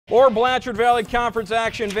More Blanchard Valley Conference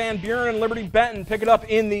action. Van Buren and Liberty-Benton pick it up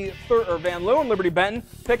in the third, or Vanlue and Liberty-Benton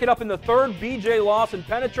pick it up in the third. BJ Lawson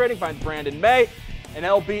penetrating, finds Brandon May, and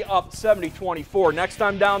LB up 70-24. Next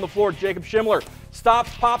time down the floor, Jacob Schimler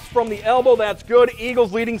stops, pops from the elbow. That's good.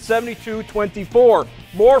 Eagles leading 72-24.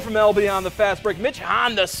 More from LB on the fast break. Mitch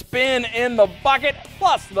Hahn, the spin in the bucket,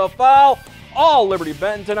 plus the foul. All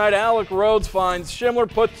Liberty-Benton tonight. Alec Rhodes finds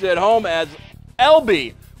Schimler, puts it home as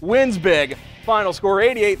LB wins big. Final score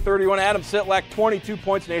 88-31. Adam Sitlak 22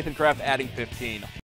 points. Nathan Kraft adding 15.